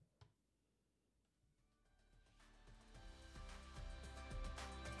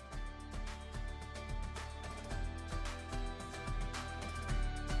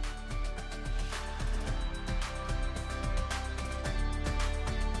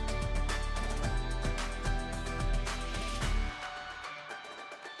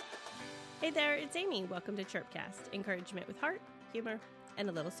Hey there, it's Amy. Welcome to Chirpcast, encouragement with heart, humor, and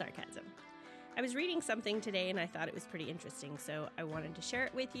a little sarcasm. I was reading something today and I thought it was pretty interesting, so I wanted to share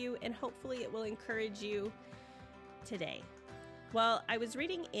it with you and hopefully it will encourage you today. Well, I was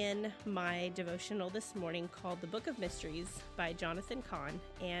reading in my devotional this morning called The Book of Mysteries by Jonathan Cahn,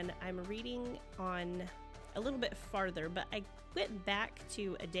 and I'm reading on a little bit farther, but I went back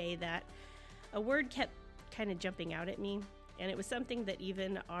to a day that a word kept kind of jumping out at me, and it was something that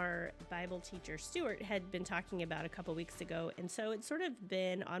even our Bible teacher, Stuart, had been talking about a couple weeks ago, and so it's sort of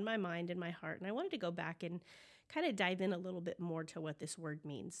been on my mind and my heart, and I wanted to go back and kind of dive in a little bit more to what this word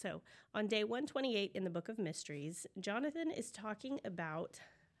means. So on day 128 in the Book of Mysteries, Jonathan is talking about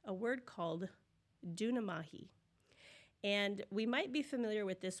a word called Dynamite. And we might be familiar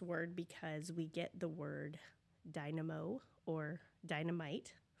with this word because we get the word dynamo or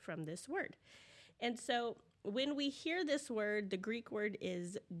dynamite from this word. And so when we hear this word, the Greek word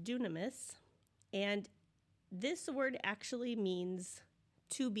is dunamis, and this word actually means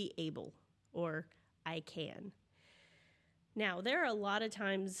to be able, or I can. Now, there are a lot of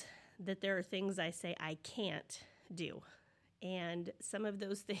times that there are things I say I can't do. And some of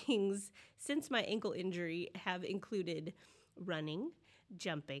those things, since my ankle injury, have included running,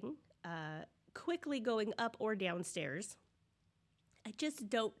 jumping, quickly going up or downstairs. I just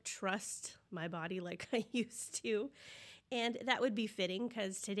don't trust my body like I used to. And that would be fitting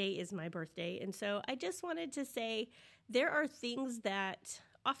because today is my birthday. And so I just wanted to say there are things that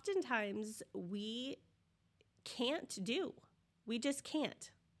oftentimes we can't do. We just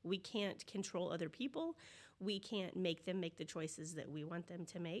can't. We can't control other people. We can't make them make the choices that we want them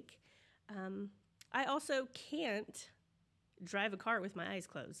to make. I also can't drive a car with my eyes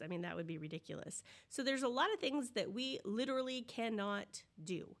closed. I mean, that would be ridiculous. So there's a lot of things that we literally cannot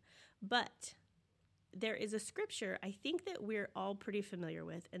do. But there is a scripture I think that we're all pretty familiar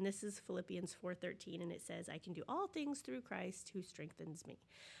with, and this is Philippians 4:13, and it says, I can do all things through Christ who strengthens me.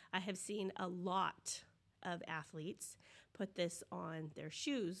 I have seen a lot of athletes put this on their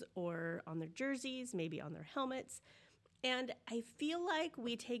shoes or on their jerseys, maybe on their helmets. And I feel like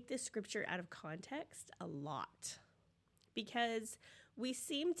we take this scripture out of context a lot because we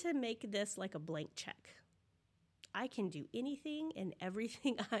seem to make this like a blank check. I can do anything and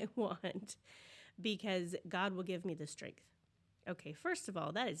everything I want because God will give me the strength. Okay, first of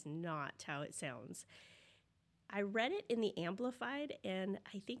all, that is not how it sounds. I read it in the Amplified, and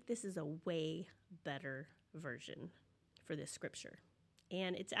I think this is a way better version for this scripture.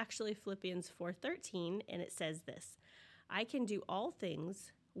 And it's actually Philippians 4:13, and it says this, I can do all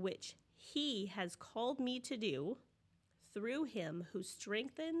things which he has called me to do through him who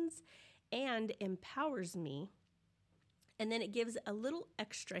strengthens and empowers me. And then it gives a little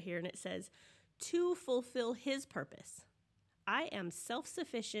extra here, and it says, to fulfill his purpose. I am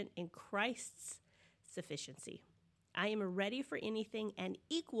self-sufficient in Christ's sufficiency. I am ready for anything and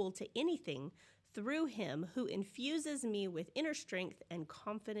equal to anything through him who infuses me with inner strength and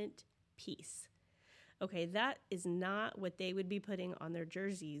confident peace. Okay, that is not what they would be putting on their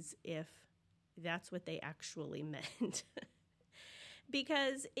jerseys if that's what they actually meant.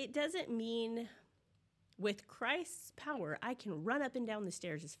 Because it doesn't mean with Christ's power, I can run up and down the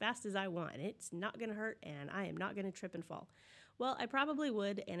stairs as fast as I want. It's not going to hurt, and I am not going to trip and fall. Well, I probably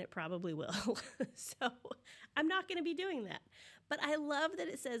would, and it probably will. So I'm not going to be doing that. But I love that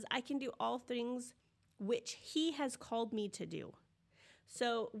it says, I can do all things which he has called me to do.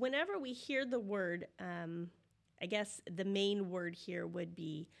 So whenever we hear the word, I guess the main word here would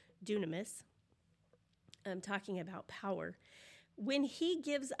be dunamis. I'm talking about power. When he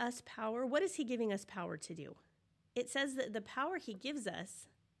gives us power, what is he giving us power to do? It says that the power he gives us,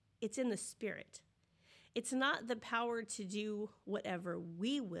 it's in the Spirit. It's not the power to do whatever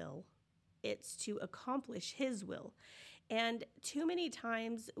we will. It's to accomplish his will. And too many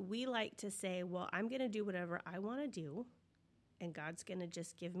times we like to say, well, I'm going to do whatever I want to do, and God's going to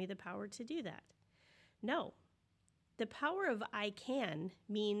just give me the power to do that. No. The power of I can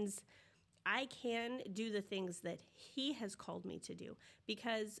means I can do the things that he has called me to do,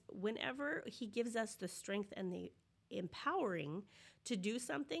 because whenever he gives us the strength and the empowering to do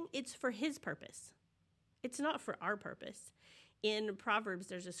something, it's for his purpose. It's not for our purpose. In Proverbs,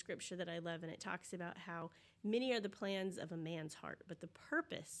 there's a scripture that I love, and it talks about how many are the plans of a man's heart, but the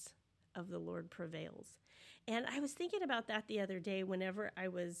purpose of the Lord prevails. And I was thinking about that the other day whenever I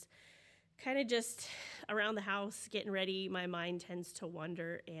was kind of just around the house getting ready. My mind tends to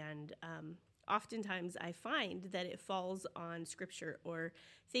wander, and oftentimes I find that it falls on scripture or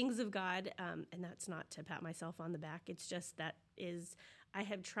things of God, and that's not to pat myself on the back. It's just I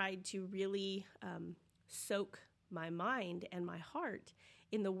have tried to really soak my mind and my heart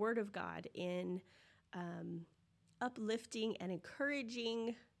in the Word of God, in uplifting and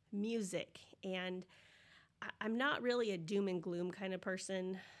encouraging music. And I'm not really a doom and gloom kind of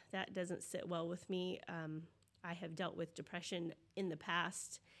person. That doesn't sit well with me. I have dealt with depression in the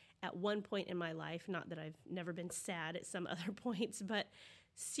past at one point in my life. Not that I've never been sad at some other points, but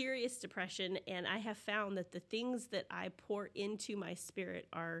serious depression. And I have found that the things that I pour into my spirit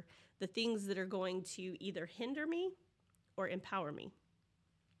are the things that are going to either hinder me or empower me.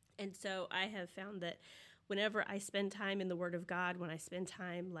 And so I have found that whenever I spend time in the Word of God, when I spend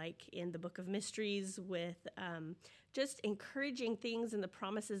time like in the Book of Mysteries with just encouraging things and the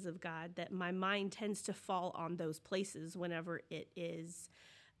promises of God, that my mind tends to fall on those places whenever it is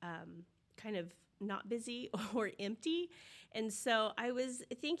kind of not busy or empty. And so I was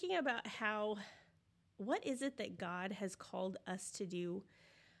thinking about what is it that God has called us to do?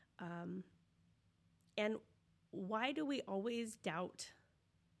 And why do we always doubt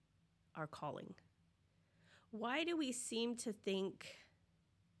our calling? Why do we seem to think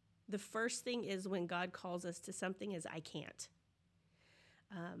the first thing is when God calls us to something is I can't?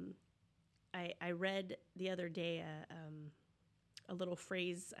 I read the other day a little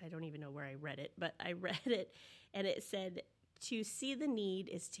phrase. I don't even know where I read it, but I read it and it said, to see the need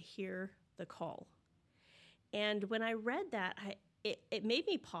is to hear the call. And when I read that, it made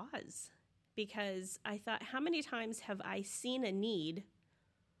me pause, because I thought, how many times have I seen a need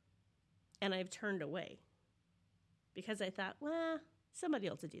and I've turned away? Because I thought, well, somebody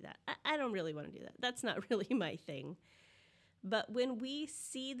else will do that. I don't really want to do that. That's not really my thing. But when we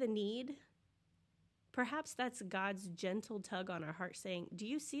see the need, perhaps that's God's gentle tug on our heart saying, do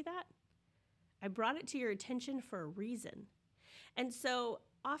you see that? I brought it to your attention for a reason. And so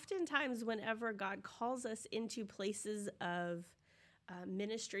oftentimes whenever God calls us into places of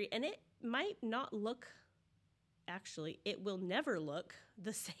ministry, and it might not look, actually, it will never look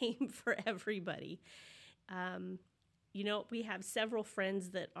the same for everybody. We have several friends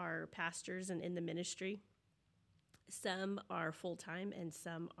that are pastors and in the ministry. Some are full-time and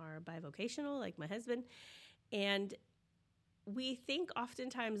some are bivocational, like my husband. And we think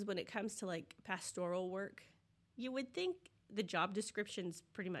oftentimes when it comes to like pastoral work, you would think the job description's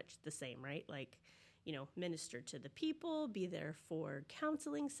pretty much the same, right? Like, minister to the people, be there for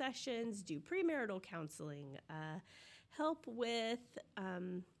counseling sessions, do premarital counseling, help with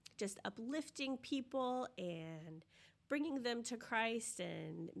just uplifting people and bringing them to Christ,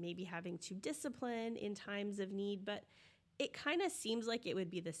 and maybe having to discipline in times of need. But it kind of seems like it would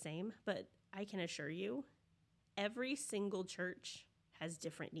be the same, but I can assure you, every single church has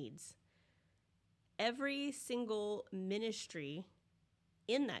different needs. Every single ministry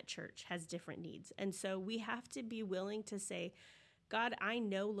in that church has different needs. And so we have to be willing to say, God, I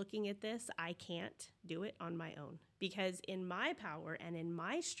know looking at this, I can't do it on my own, because in my power and in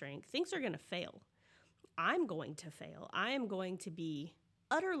my strength, things are going to fail. I'm going to fail. I am going to be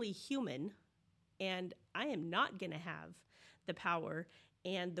utterly human, and I am not going to have the power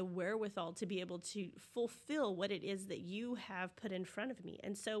and the wherewithal to be able to fulfill what it is that you have put in front of me.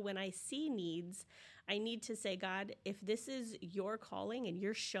 And so when I see needs, I need to say, God, if this is your calling and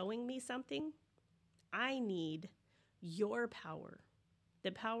you're showing me something, I need your power,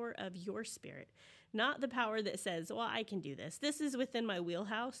 the power of your Spirit, not the power that says, well, I can do this. This is within my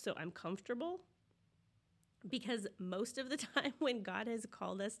wheelhouse, so I'm comfortable. Because most of the time when God has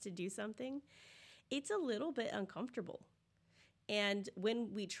called us to do something, it's a little bit uncomfortable. And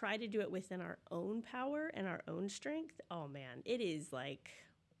when we try to do it within our own power and our own strength, oh man, it is like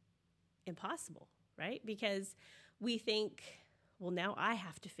impossible, right? Because we think, well, now I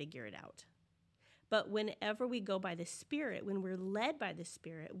have to figure it out. But whenever we go by the Spirit, when we're led by the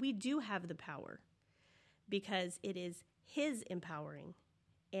Spirit, we do have the power, because it is His empowering.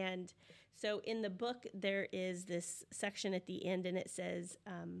 And so in the book, there is this section at the end, and it says,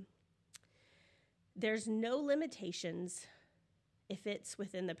 there's no limitations if it's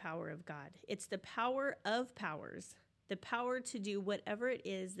within the power of God. It's the power of powers, the power to do whatever it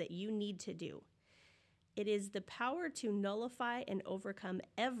is that you need to do. It is the power to nullify and overcome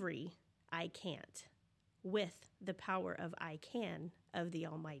every I can't with the power of I can of the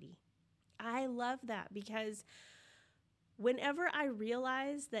Almighty. I love that, because whenever I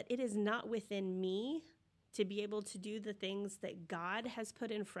realize that it is not within me to be able to do the things that God has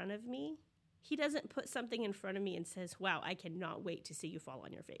put in front of me, He doesn't put something in front of me and says, wow, I cannot wait to see you fall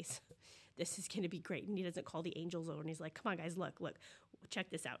on your face. This is going to be great. And He doesn't call the angels over and He's like, come on, guys, look,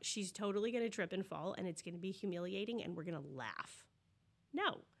 check this out. She's totally going to trip and fall, and it's going to be humiliating, and we're going to laugh.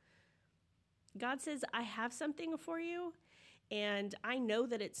 No. God says, I have something for you, and I know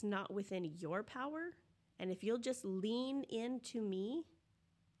that it's not within your power. And if you'll just lean into me,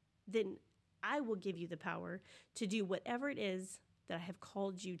 then I will give you the power to do whatever it is that I have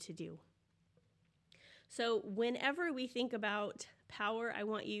called you to do. So whenever we think about power, I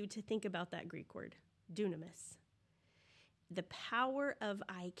want you to think about that Greek word, dunamis. The power of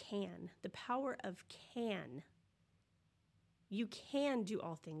I can, the power of can. You can do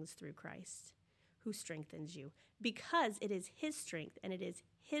all things through Christ who strengthens you, because it is his strength and it is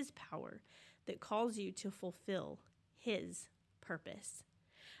his power that calls you to fulfill his purpose.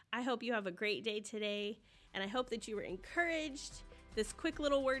 I hope you have a great day today, and I hope that you were encouraged. This quick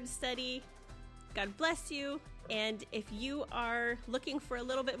little word study. God bless you. And if you are looking for a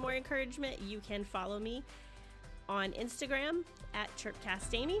little bit more encouragement, you can follow me on Instagram at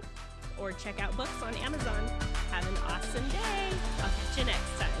ChirpcastAmy or check out books on Amazon.